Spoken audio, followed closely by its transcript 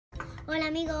Hola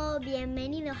amigos,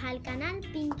 bienvenidos al canal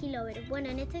Pinky Lover. Bueno,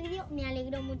 en este vídeo me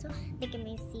alegro mucho de que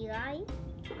me sigáis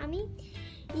a mí.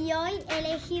 Y hoy he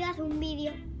elegido hacer un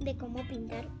vídeo de cómo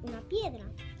pintar una piedra.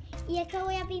 Y es que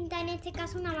voy a pintar en este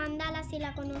caso una mandala, si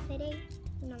la conoceréis,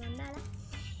 una mandala.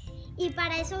 Y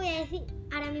para eso voy a decir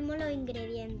ahora mismo los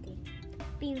ingredientes.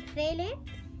 Pinceles,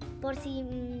 por si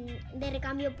de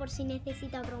recambio por si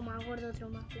necesita otro más gordo, otro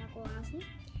más flaco, así.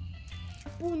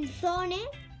 Punzones.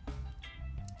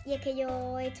 Y es que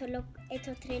yo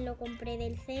estos tres los compré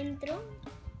del centro.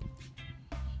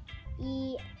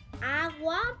 Y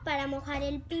agua para mojar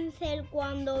el pincel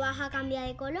cuando vas a cambiar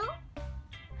de color.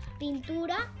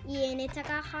 Pintura, y en esta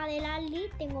caja del Aldi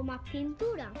tengo más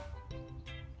pintura.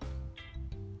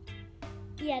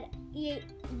 Y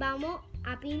vamos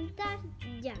a pintar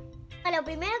ya. Lo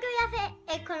primero que voy a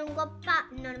hacer es con un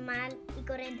compás normal y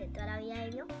corriente, todavía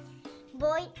ello.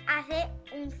 Voy a hacer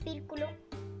un círculo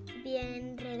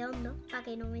bien redondo para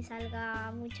que no me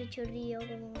salga mucho chorrillo,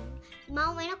 como, más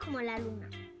o menos como la luna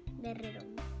de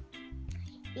redondo.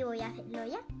 Y voy a hacerlo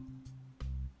ya.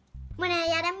 Bueno,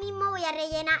 y ahora mismo voy a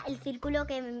rellenar el círculo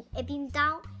que he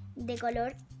pintado de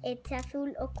color este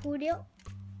azul oscuro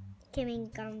que me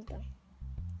encanta.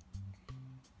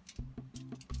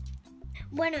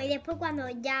 Bueno, y después cuando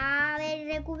ya habéis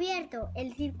recubierto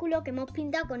el círculo que hemos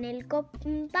pintado con el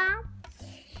compás,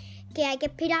 que hay que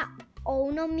esperar o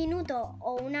unos minutos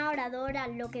o una hora, 2 horas,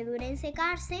 lo que dure en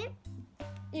secarse,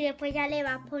 y después ya le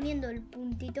vas poniendo el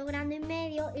puntito grande en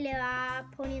medio y le vas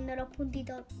poniendo los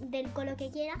puntitos del color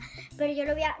que quieras, pero yo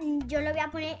lo voy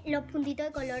a poner los puntitos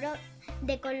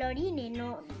de colorines,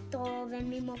 no todos del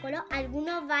mismo color.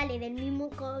 Algunos vale del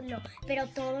mismo color, pero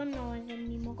todos no es del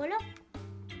mismo color.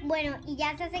 Bueno, y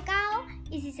ya se ha secado,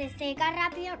 y si se seca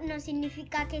rápido no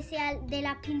significa que sea de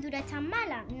las pinturas tan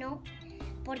malas, no,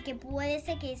 porque puede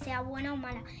ser que sea buena o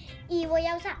mala. Y voy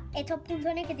a usar estos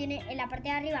punzones que tiene en la parte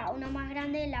de arriba uno más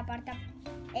grande, en la parte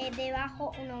de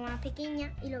abajo uno más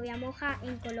pequeña, y lo voy a mojar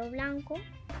en color blanco,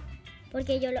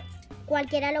 porque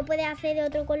cualquiera lo puede hacer de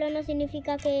otro color, no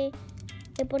significa que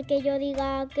porque yo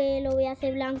diga que lo voy a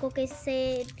hacer blanco que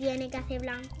se tiene que hacer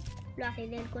blanco. Lo hacéis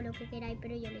del color que queráis,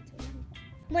 pero yo le estoy blanco.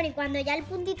 Bueno, y cuando ya el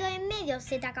puntito de en medio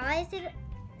se te acaba de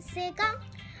secar,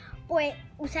 pues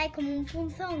usáis como un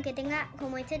punzón que tenga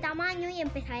como este tamaño y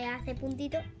empezáis a hacer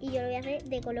puntitos, y yo lo voy a hacer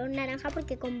de color naranja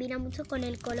porque combina mucho con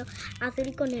el color azul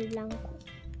y con el blanco.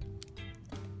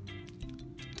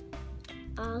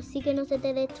 Así que no se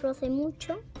te destroce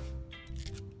mucho.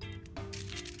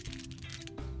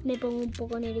 Me pongo un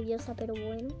poco nerviosa, pero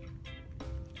bueno.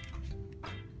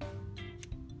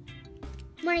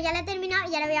 Bueno, ya la he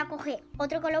terminado y ahora voy a coger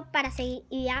otro color para seguir,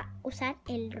 y voy a usar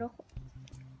el rojo.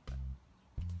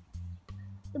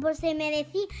 Y por si me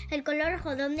decís el color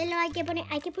rojo, ¿dónde lo hay que poner?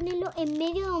 Hay que ponerlo en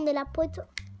medio donde le has puesto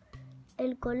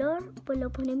el color, pues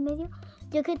lo pone en medio.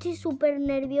 Yo es que estoy súper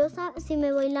nerviosa, si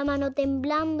me voy la mano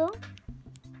temblando,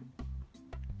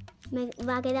 me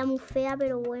va a quedar muy fea,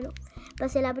 pero bueno, para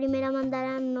ser la primera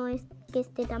mandala no es que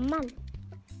esté tan mal.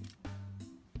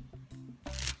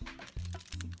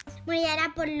 Bueno, y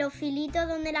ahora por los filitos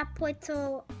donde le has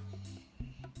puesto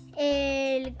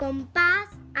el compás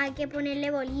hay que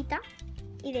ponerle bolitas,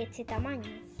 y de este tamaño.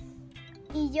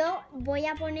 Y yo voy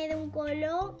a poner de un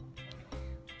color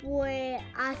pues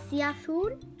así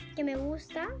azul, que me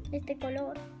gusta, de este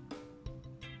color.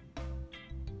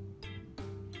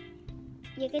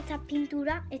 Y es que estas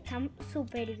pinturas están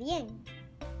súper bien,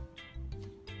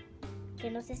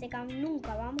 que no se secan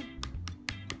nunca, vamos.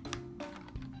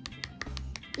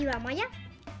 Y vamos allá.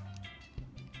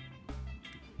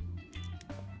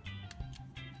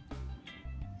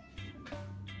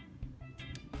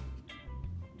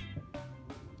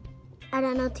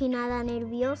 Ahora no estoy nada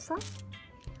nerviosa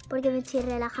porque me estoy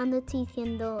relajando, estoy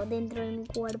diciendo dentro de mi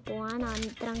cuerpo, Ana,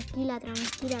 tranquila,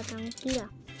 tranquila, tranquila.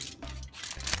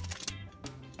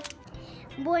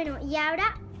 Bueno, y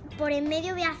ahora por en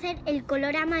medio voy a hacer el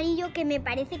color amarillo, que me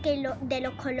parece que de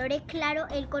los colores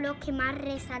claros el color que más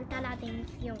resalta la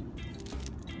atención.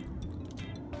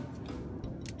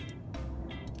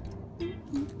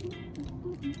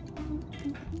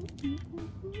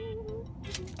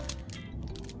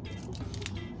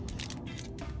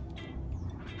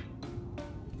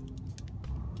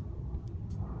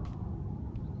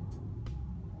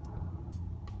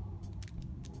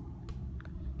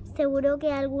 Seguro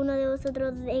que alguno de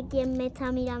vosotros, de quien me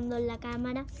está mirando en la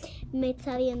cámara, me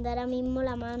está viendo ahora mismo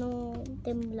la mano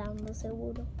temblando,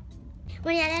 seguro.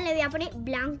 Bueno, y ahora le voy a poner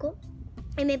blanco.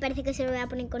 Y me parece que se lo voy a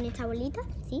poner con esta bolita,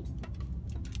 ¿sí?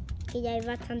 Que ya es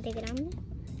bastante grande.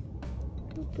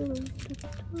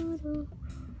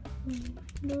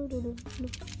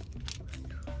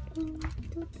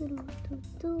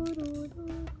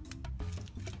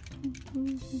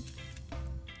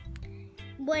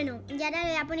 Bueno, y ahora le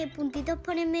voy a poner puntitos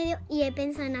por en medio y he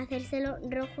pensado en hacérselo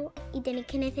rojo y tenéis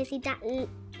que necesitar,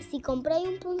 si compráis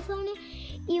un punzón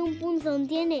y un punzón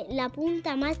tiene la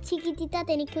punta más chiquitita,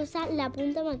 tenéis que usar la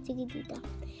punta más chiquitita.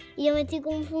 Y yo me estoy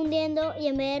confundiendo y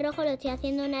en vez de rojo lo estoy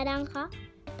haciendo naranja,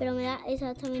 pero me da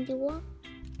exactamente igual.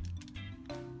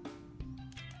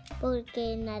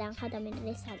 Porque el naranja también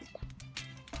resalta.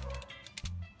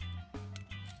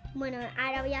 Bueno,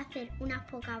 ahora voy a hacer unas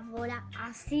pocas bolas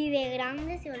así de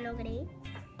grandes, si os lo creéis.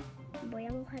 Voy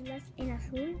a mojarlas en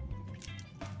azul.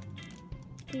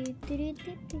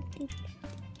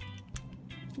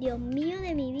 Dios mío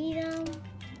de mi vida,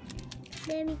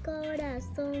 de mi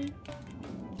corazón.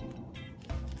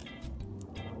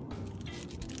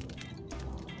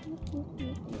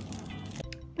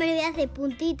 Me voy a hacer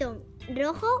puntito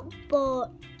rojo por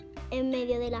en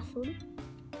medio del azul.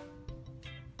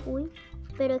 Uy,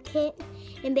 pero es que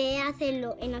en vez de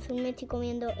hacerlo en azul me estoy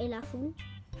comiendo el azul.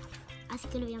 Así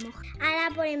que lo voy a mojar.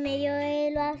 Ahora por en medio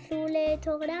de los azules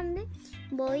estos grandes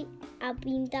voy a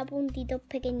pintar puntitos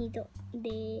pequeñitos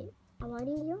de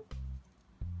amarillo.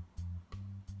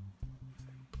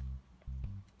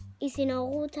 Y si no os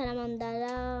gusta la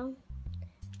mandala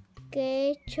que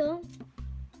he hecho,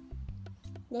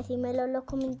 decídmelo en los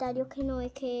comentarios, que no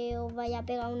es que os vaya a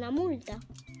pegar una multa.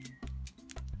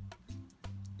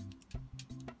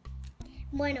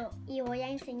 Bueno, y voy a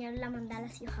enseñar la mandala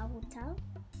si os ha gustado.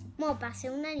 Bueno, para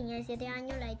ser una niña de 7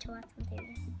 años la he hecho bastante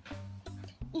bien.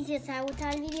 Y si os ha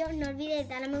gustado el vídeo, no olvidéis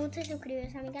darle a me gusta y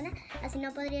suscribiros a mi canal. Así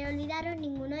no podréis olvidaros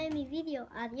ninguno de mis vídeos.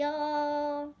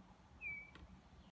 ¡Adiós!